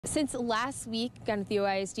Since last week,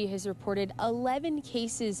 Canutillo ISD has reported 11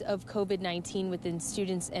 cases of COVID-19 within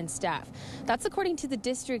students and staff. That's according to the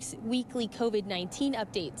district's weekly COVID-19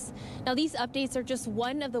 updates. Now, these updates are just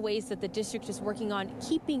one of the ways that the district is working on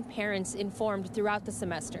keeping parents informed throughout the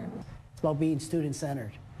semester. It's about being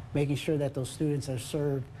student-centered, making sure that those students are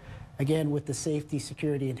served, again, with the safety,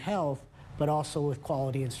 security, and health, but also with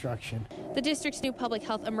quality instruction. The district's new public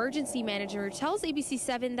health emergency manager tells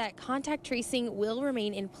ABC7 that contact tracing will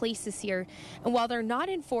remain in place this year. And while they're not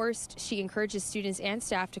enforced, she encourages students and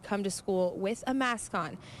staff to come to school with a mask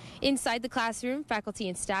on. Inside the classroom, faculty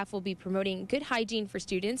and staff will be promoting good hygiene for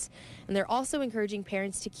students, and they're also encouraging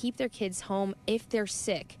parents to keep their kids home if they're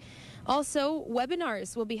sick. Also,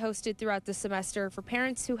 webinars will be hosted throughout the semester for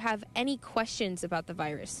parents who have any questions about the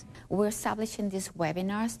virus. We're establishing these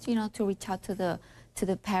webinars, to reach out to the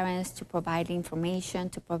parents, to provide information,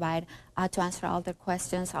 to answer all their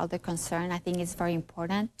questions, all their concerns. I think it's very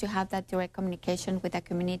important to have that direct communication with the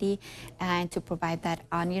community and to provide that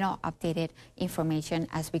updated information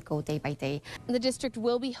as we go day by day. The district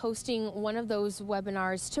will be hosting one of those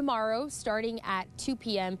webinars tomorrow starting at 2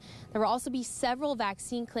 p.m. There will also be several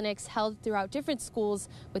vaccine clinics held throughout different schools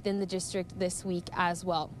within the district this week as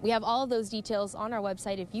well. We have all of those details on our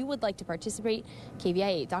website if you would like to participate,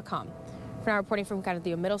 kvi8.com. For now, reporting from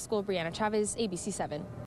Canutillo Middle School, Brianna Chavez, ABC7.